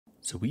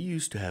So we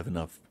used to have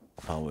enough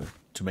power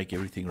to make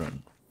everything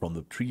run, from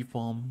the tree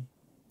farm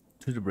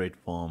to the bread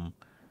farm,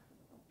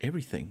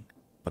 everything.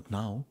 But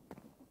now,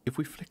 if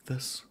we flick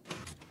this,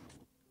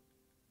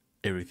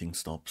 everything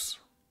stops.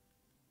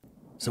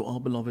 So our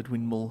beloved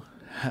windmill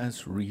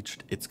has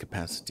reached its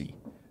capacity,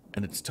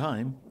 and it's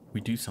time we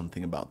do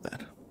something about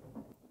that.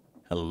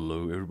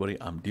 Hello everybody,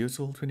 I'm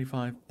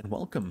DeoSoul25 and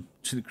welcome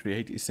to the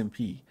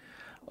CreateSMP.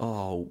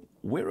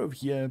 We're over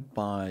here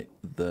by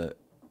the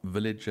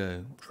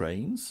villager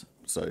trains.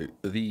 So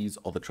these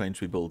are the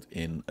trains we built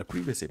in a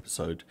previous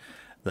episode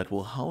that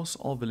will house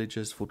our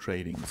villagers for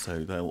trading.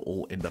 So they'll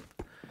all end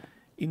up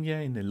in here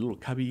in their little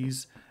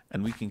cubbies,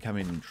 and we can come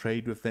in and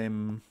trade with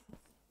them.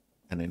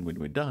 And then when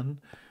we're done,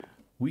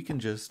 we can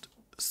just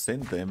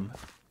send them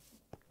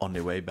on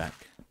their way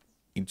back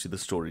into the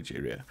storage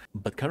area.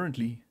 But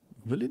currently,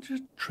 villager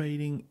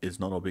trading is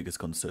not our biggest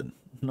concern.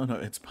 No,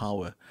 it's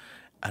power.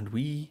 And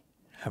we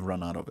have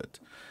run out of it.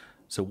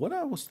 So what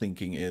I was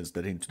thinking is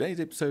that in today's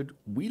episode,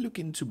 we look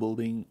into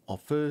building our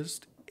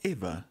first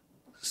ever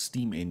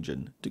steam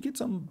engine to get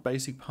some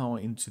basic power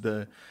into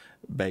the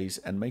base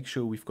and make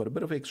sure we've got a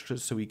bit of extra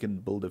so we can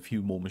build a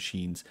few more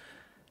machines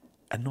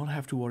and not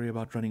have to worry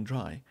about running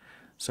dry.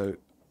 So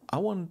I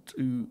want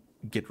to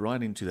get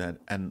right into that,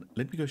 and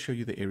let me go show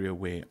you the area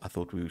where I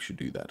thought we should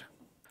do that.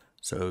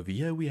 So over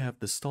here we have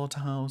the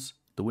starter house,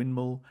 the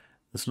windmill,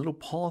 this little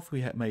path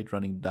we had made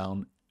running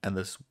down, and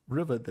this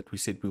river that we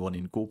said we want to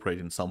incorporate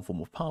in some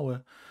form of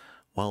power.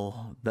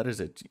 Well, that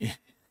is it.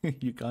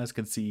 You guys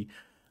can see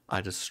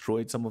I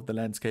destroyed some of the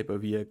landscape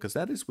over here because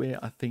that is where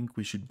I think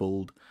we should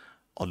build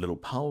our little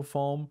power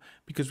farm,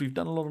 because we've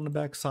done a lot on the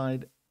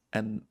backside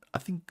and I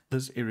think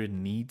this area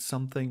needs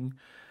something,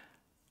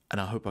 and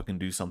I hope I can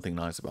do something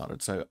nice about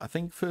it. So I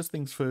think first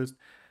things first,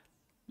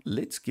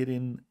 let's get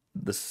in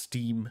the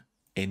steam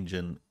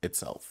engine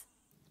itself.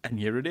 And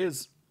here it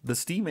is, the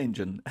steam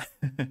engine.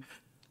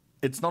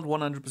 It's not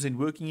 100%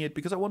 working yet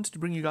because I wanted to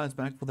bring you guys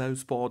back for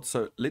those parts.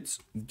 So let's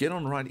get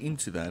on right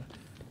into that.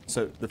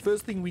 So the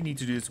first thing we need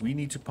to do is we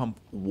need to pump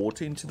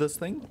water into this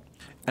thing,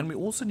 and we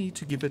also need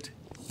to give it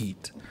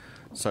heat.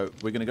 So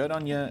we're going to go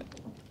down here,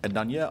 and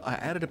down here I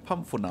added a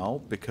pump for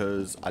now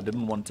because I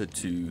didn't want it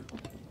to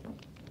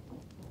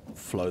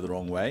flow the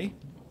wrong way.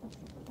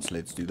 So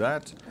let's do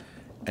that.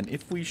 And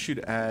if we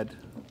should add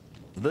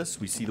this,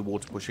 we see the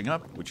water pushing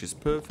up, which is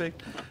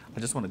perfect. I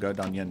just want to go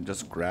down here and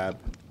just grab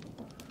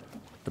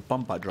the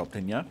pump I dropped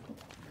in here,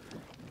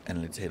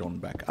 and let's head on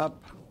back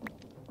up.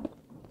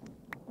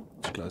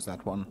 Let's close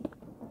that one.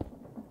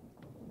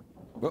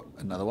 Oh,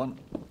 another one.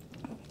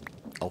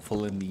 I'll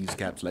fill in these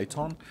gaps later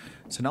on.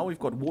 So now we've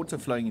got water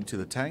flowing into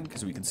the tank.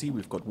 As we can see,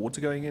 we've got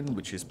water going in,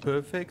 which is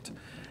perfect.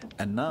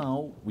 And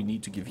now we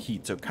need to give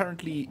heat. So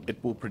currently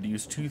it will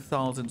produce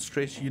 2000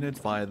 stress units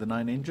via the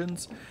 9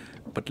 engines,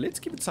 but let's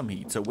give it some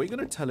heat. So we're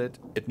going to tell it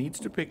needs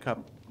to pick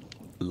up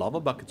lava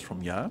buckets from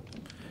here,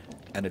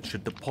 and it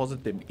should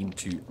deposit them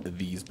into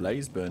these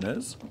blaze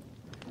burners,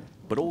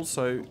 but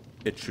also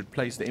it should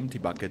place the empty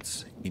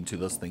buckets into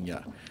this thing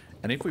here.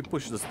 And if we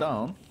push this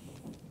down,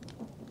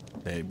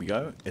 there we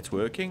go, it's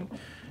working.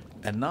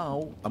 And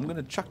now I'm going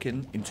to chuck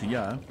into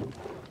here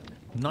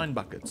 9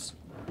 buckets.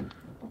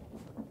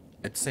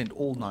 It sent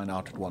all 9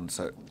 out at once,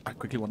 so I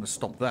quickly want to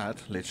stop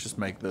that. Let's just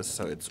make this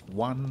so it's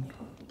 1,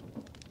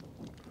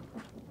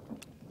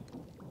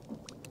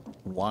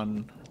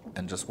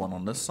 and just 1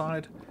 on this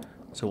side.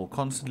 So we'll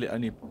constantly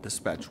only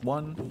dispatch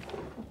 1.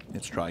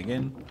 Let's try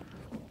again.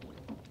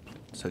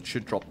 So it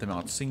should drop them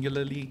out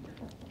singularly.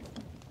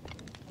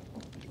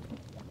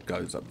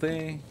 Goes up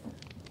there.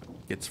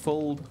 Gets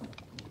filled.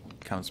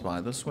 Comes by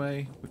this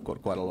way. We've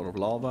got quite a lot of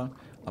lava.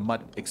 I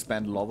might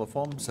expand the lava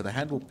farm so the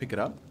hand will pick it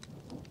up.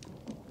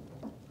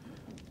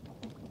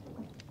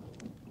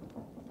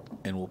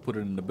 And we'll put it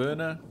in the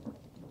burner.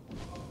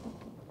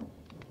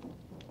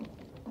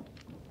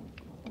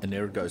 And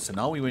there it goes. So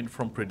now we went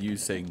from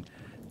producing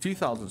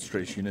 2000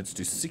 stress units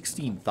to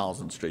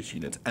 16,000 stress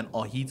units, and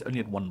our heat's only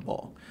at 1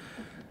 bar.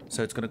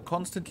 So it's going to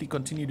constantly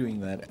continue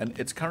doing that, and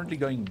it's currently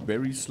going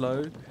very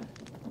slow,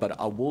 but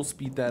I will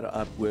speed that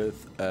up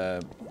with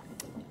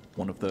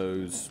one of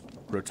those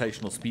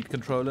rotational speed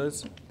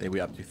controllers. There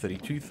we're up to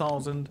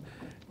 32,000,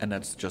 and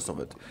that's just of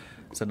it.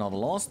 So now the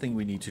last thing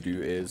we need to do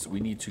is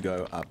we need to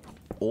go up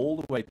all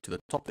the way to the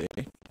top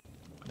there.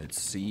 Let's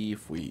see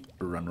if we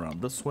run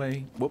around this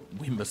way. Whoop,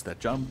 we missed that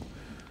jump.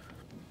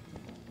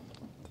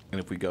 And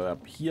if we go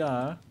up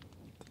here,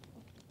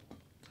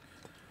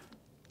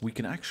 we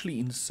can actually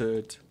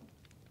insert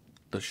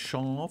the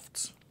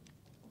shafts,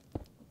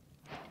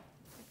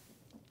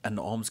 and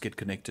the arms get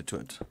connected to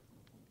it.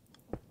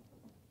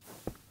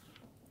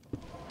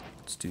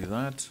 Let's do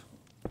that.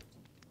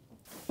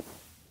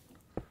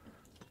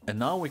 And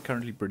now we're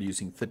currently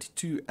producing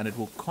 32, and it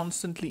will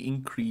constantly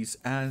increase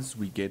as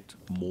we get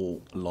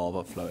more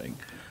lava flowing.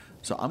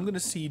 So I'm going to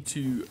see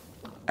to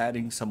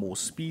adding some more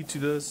speed to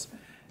this,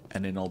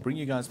 and then I'll bring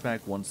you guys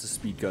back once the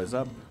speed goes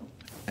up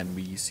and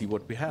we see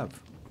what we have.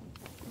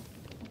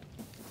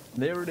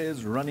 There it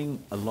is,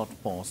 running a lot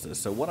faster.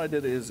 So what I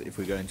did is, if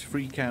we go into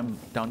free cam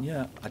down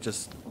here, I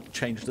just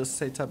change this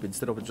setup.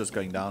 Instead of it just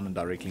going down and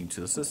directly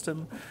into the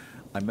system,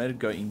 I made it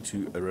go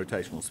into a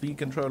rotational speed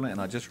controller,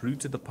 and I just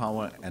routed the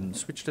power and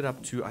switched it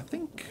up to, I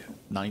think,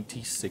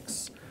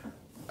 96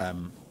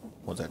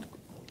 what's that,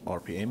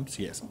 RPMs?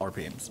 Yes,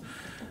 RPMs.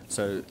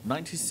 So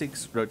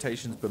 96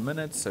 rotations per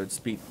minute, so it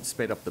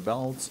sped up the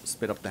belts,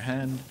 sped up the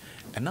hand,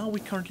 and now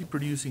we're currently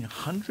producing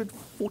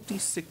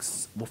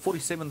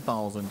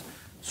 47,000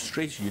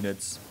 stretch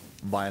units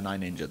via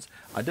 9 engines.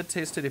 I did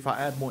test it. If I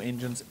add more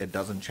engines, it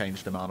doesn't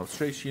change the amount of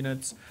stretch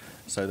units,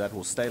 so that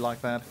will stay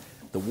like that.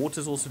 The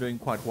water's also doing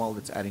quite well.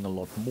 It's adding a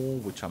lot more,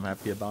 which I'm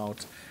happy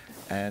about.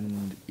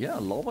 And yeah,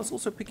 lava's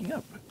also picking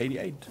up,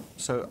 88.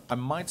 So I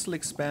might still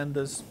expand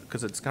this,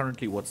 because it's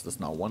currently, what's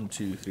this now, 1,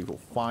 2, 3, 4,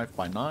 5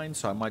 by 9.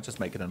 So I might just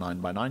make it a 9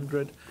 by 9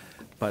 grid.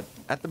 But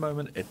at the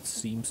moment, it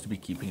seems to be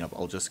keeping up.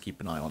 I'll just keep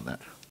an eye on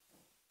that.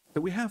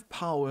 So we have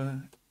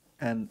power,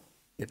 and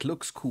it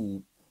looks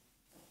cool,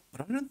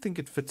 but I don't think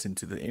it fits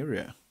into the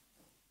area.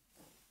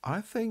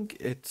 I think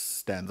it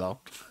stands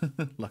out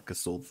like a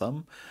sore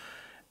thumb.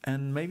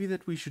 And maybe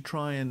that we should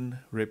try and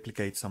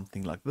replicate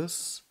something like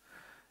this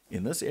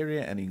in this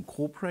area and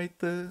incorporate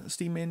the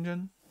steam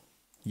engine.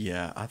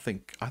 Yeah, I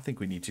think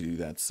we need to do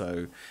that.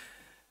 So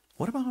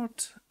what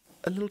about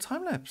a little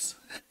time lapse?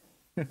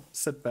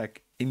 Sit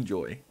back,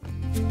 enjoy.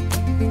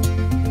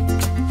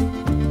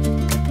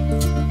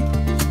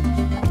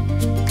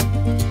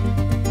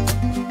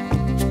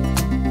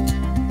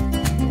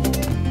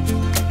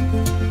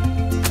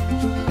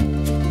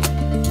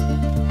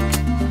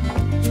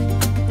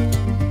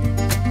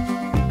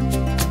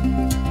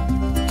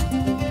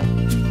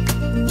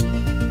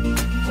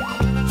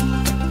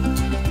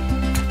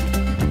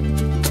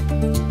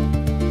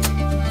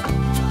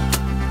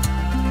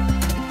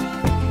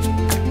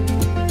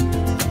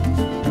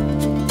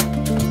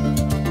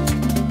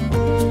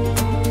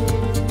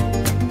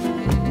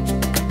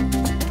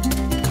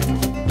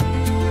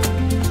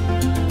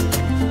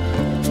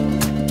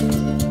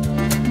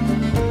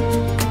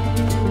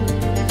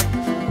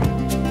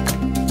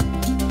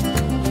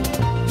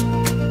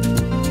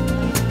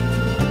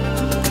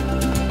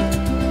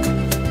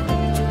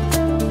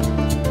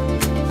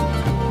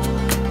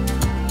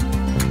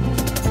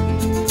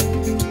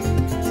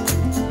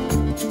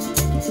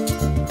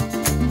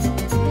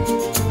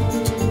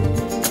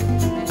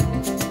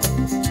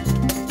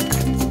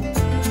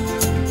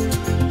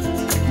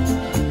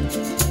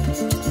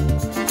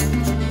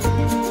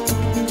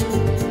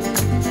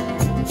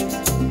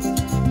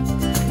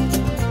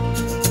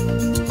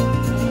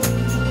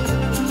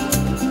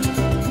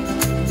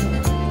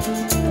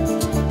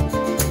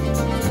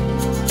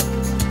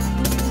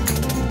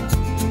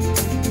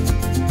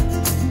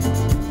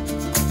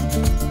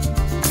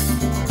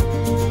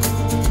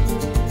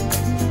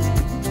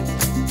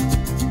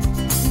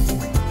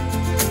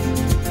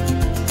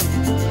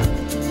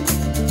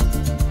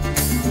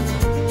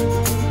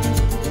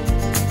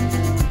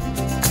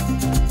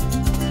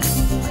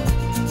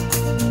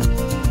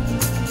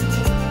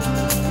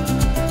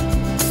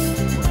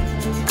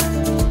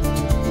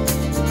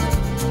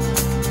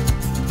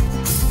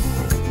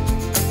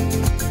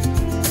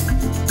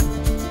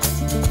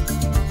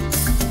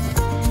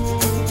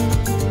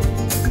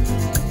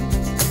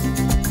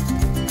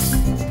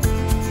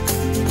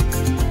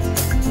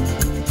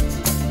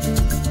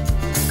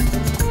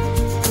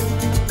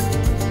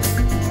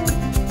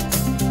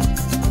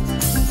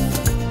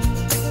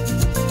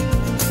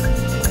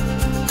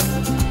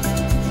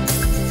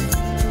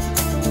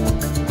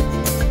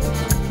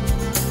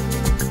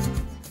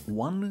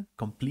 One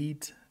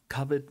complete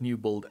covered new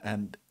build,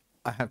 and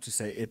I have to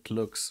say it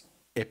looks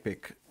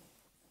epic.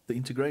 The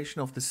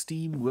integration of the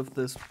steam with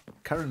this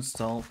current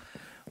style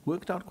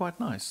worked out quite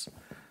nice.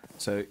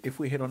 So if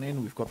we head on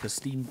in, we've got the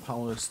steam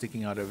power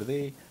sticking out over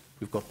there.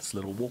 We've got this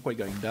little walkway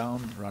going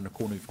down. Around the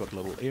corner we've got a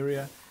little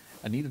area.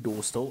 I need a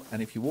door still,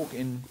 and if you walk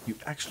in, you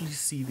actually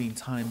see the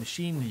entire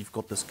machine. You've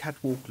got this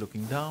catwalk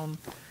looking down.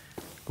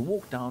 You can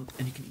walk down,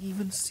 and you can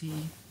even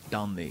see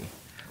down there.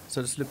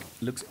 So this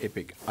looks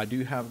epic. I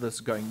do have this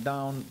going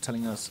down,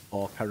 telling us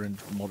our current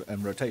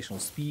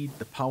rotational speed,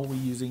 the power we're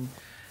using.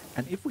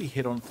 And if we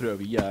head on through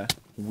over here,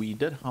 we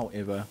did,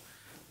 however,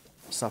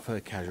 suffer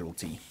a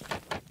casualty.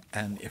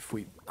 And if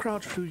we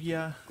crouch through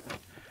here,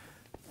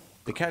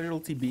 the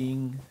casualty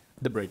being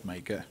the bread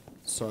maker.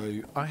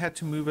 So I had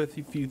to move a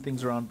few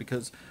things around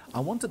because I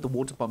wanted the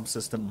water pump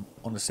system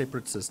on a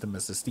separate system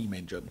as the steam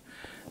engine.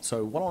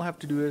 So what I'll have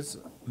to do is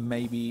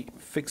maybe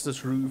fix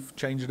this roof,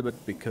 change it a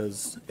bit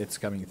because it's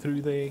coming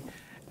through there,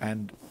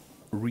 and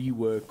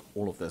rework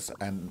all of this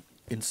and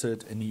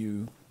insert a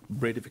new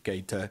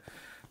breadificator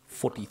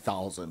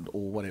 40,000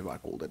 or whatever I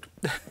called it.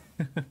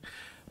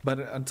 But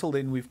until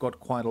then, we've got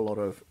quite a lot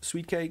of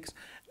sweet cakes.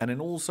 And then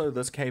also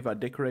this cave I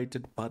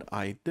decorated, but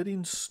I did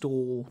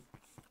install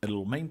a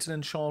little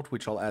maintenance shaft,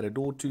 which I'll add a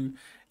door to.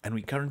 And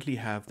we currently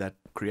have that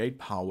create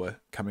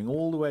power coming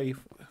all the way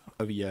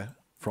over here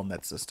from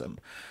that system.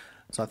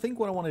 So I think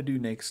what I want to do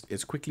next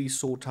is quickly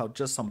sort out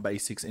just some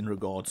basics in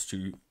regards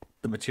to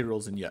the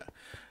materials in here.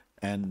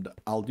 And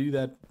I'll do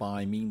that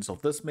by means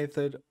of this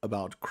method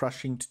about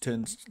crushing to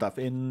turn stuff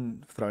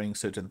in, throwing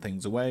certain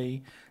things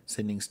away,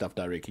 sending stuff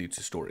directly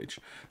to storage.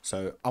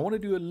 So I want to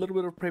do a little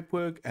bit of prep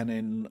work, and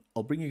then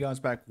I'll bring you guys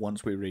back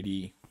once we're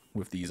ready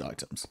with these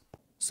items.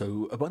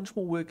 So a bunch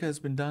more work has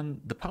been done.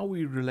 The power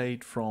we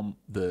relayed from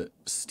the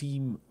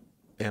Steam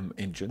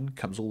engine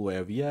comes all the way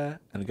over here,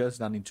 and it goes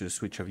down into a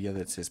switch over here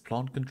that says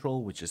plant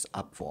control, which is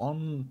up for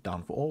on,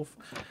 down for off.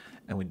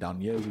 And when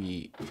down here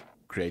we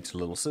create a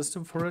little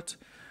system for it,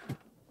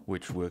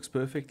 which works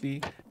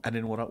perfectly. And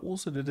then what I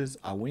also did is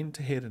I went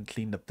ahead and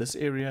cleaned up this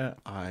area.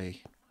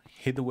 I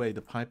hid away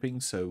the piping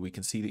so we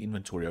can see the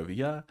inventory over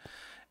here,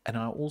 and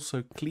I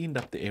also cleaned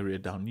up the area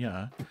down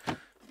here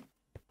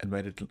and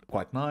made it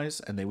quite nice.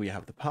 And then we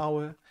have the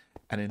power.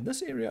 And in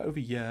this area over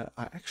here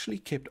I actually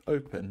kept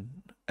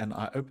open, and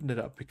I opened it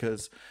up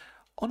because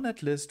on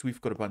that list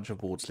we've got a bunch of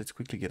boards. Let's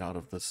quickly get out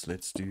of this.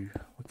 We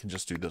can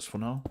just do this for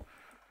now.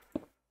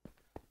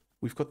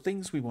 We've got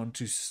things we want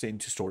to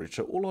send to storage.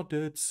 So all our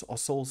dirts, our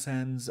soul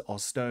sands, our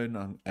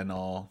stone, and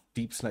our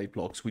deep slate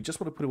blocks, we just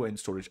want to put away in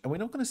storage. And we're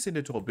not going to send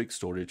it to our big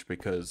storage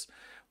because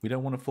we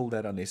don't want to fill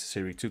that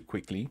unnecessarily too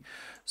quickly.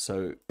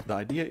 So the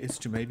idea is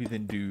to maybe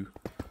then do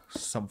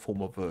some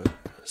form of a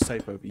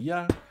safe over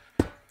here.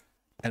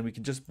 And we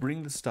can just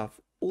bring the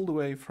stuff all the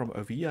way from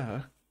over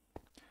here,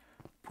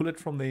 pull it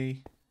from there,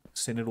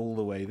 send it all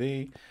the way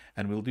there.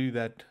 And we'll do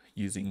that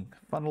using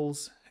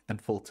funnels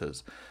and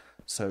filters.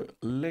 So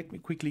let me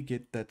quickly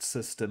get that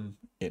system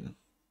in.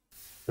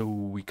 So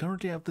we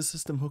currently have the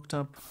system hooked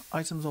up.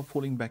 Items are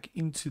falling back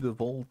into the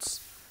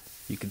vaults.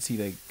 You can see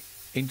they're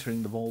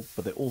entering the vault,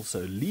 but they're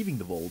also leaving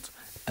the vault.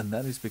 And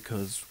that is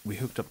because we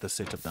hooked up the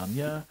setup down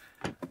here,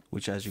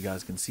 which, as you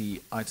guys can see,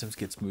 items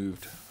gets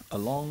moved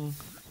along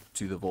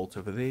to the vault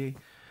over there.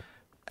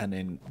 And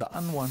then the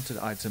unwanted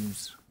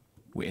items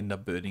we end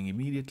up burning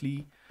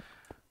immediately.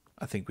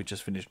 I think we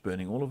just finished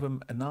burning all of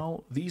them. And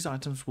now these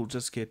items will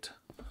just get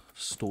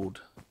stored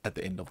at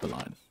the end of the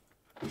line.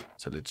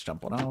 So let's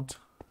jump on out.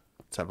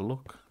 Let's have a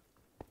look.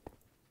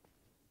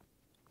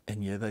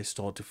 And yeah, they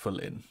start to fill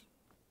in.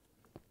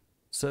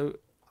 So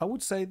I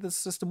would say the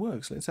system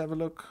works. Let's have a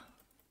look.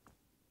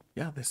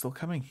 Yeah, they're still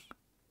coming.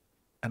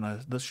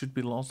 And this should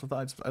be the last of the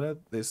items. I know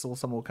there's still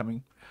some more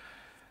coming.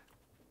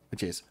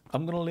 But yes,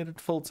 I'm going to let it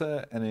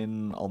filter and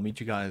then I'll meet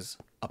you guys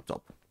up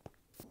top.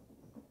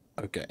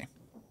 Okay,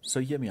 so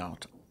hear me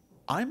out.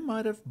 I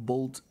might have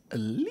built a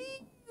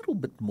little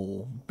bit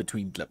more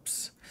between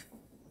clips.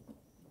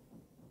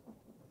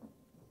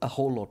 A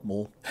whole lot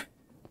more.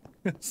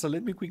 So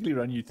let me quickly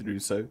run you through.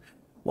 So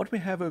what we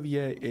have over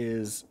here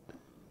is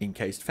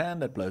encased fan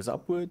that blows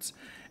upwards,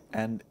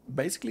 and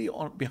basically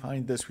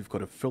behind this we've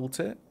got a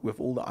filter with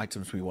all the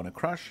items we want to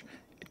crush.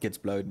 It gets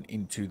blown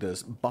into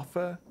this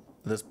buffer.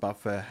 This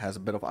buffer has a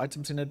bit of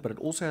items in it, but it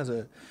also has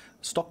a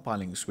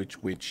stockpiling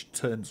switch which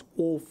turns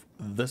off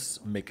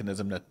this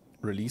mechanism that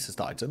releases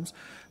the items.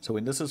 So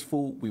when this is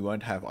full, we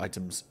won't have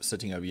items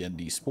sitting over here and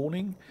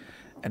despawning.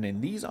 And then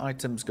these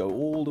items go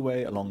all the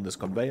way along this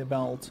conveyor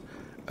belt.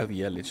 Over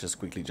here, let's just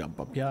quickly jump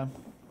up here.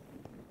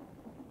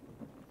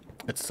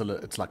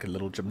 It's like a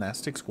little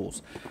gymnastics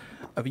course.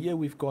 Over here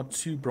we've got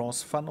two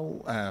brass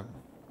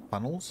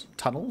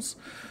tunnels,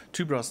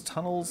 two brass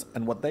tunnels,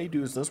 and what they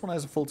do is this one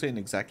has a filter in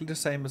exactly the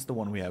same as the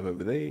one we have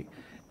over there.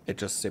 It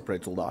just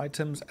separates all the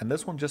items, and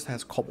this one just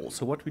has cobble.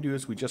 So what we do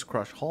is we just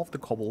crush half the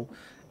cobble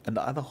and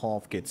the other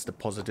half gets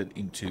deposited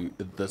into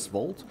this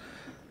vault.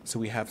 So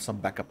we have some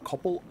backup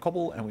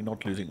cobble and we're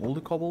not losing all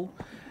the cobble.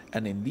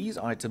 And then these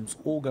items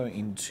all go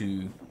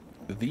into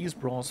these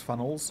brass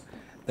funnels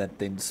that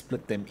then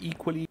split them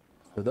equally.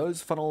 So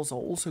those funnels are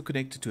also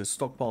connected to a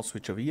stockpile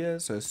switch over here.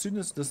 So as soon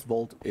as this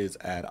vault is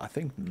at, I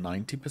think,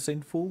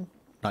 90% full,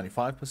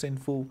 95%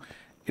 full,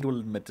 it will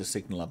emit a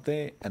signal up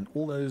there, and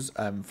all those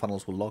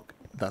funnels will lock,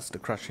 thus the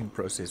crushing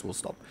process will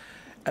stop.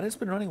 And it's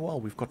been running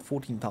well. We've got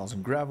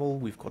 14,000 gravel,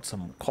 we've got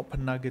some copper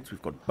nuggets,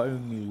 we've got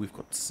bone meal, we've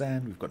got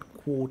sand, we've got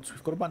quartz,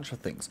 we've got a bunch of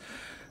things.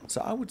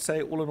 So I would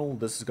say all in all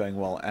this is going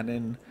well. And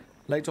then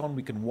later on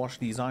we can wash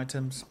these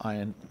items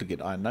to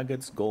get iron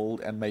nuggets,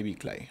 gold, and maybe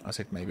clay. I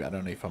said maybe, I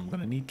don't know if I'm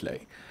going to need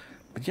clay.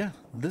 But yeah,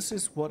 this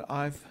is what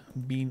I've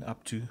been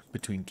up to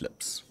between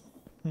clips.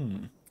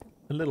 A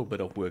little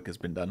bit of work has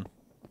been done.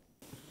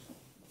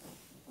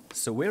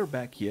 So we're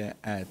back here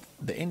at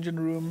the engine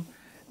room,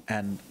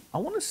 and I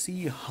want to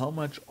see how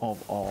much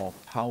of our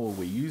power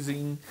we're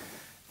using.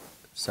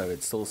 So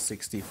it's still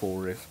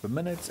 64 refs per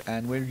minute,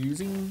 and we're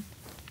using,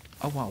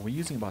 oh wow, we're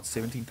using about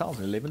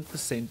 17,000,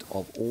 11%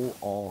 of all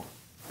our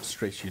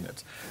stress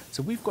units.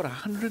 So we've got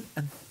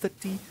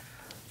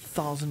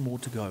 130,000 more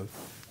to go,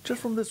 just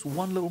from this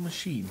one little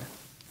machine.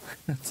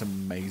 That's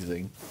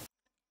amazing.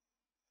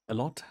 A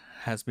lot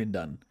has been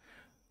done.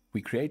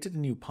 We created a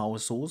new power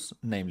source,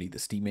 namely the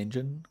steam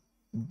engine,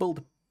 built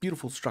a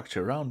beautiful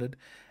structure around it,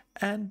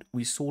 and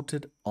we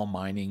sorted our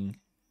mining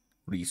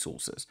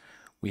resources.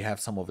 We have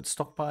some of it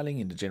stockpiling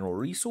in the general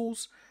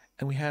resource,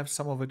 and we have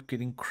some of it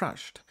getting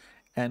crushed,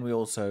 and we're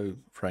also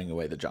throwing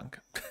away the junk.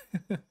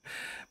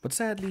 But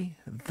sadly,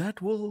 that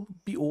will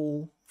be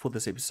all for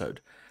this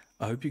episode.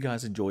 I hope you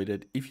guys enjoyed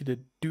it. If you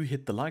did, do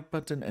hit the like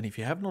button, and if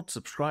you have not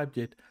subscribed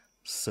yet,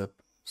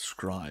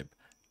 subscribe.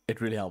 It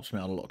really helps me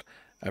out a lot.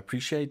 I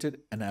appreciate it,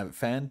 and have a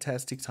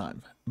fantastic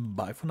time.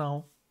 Bye for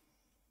now.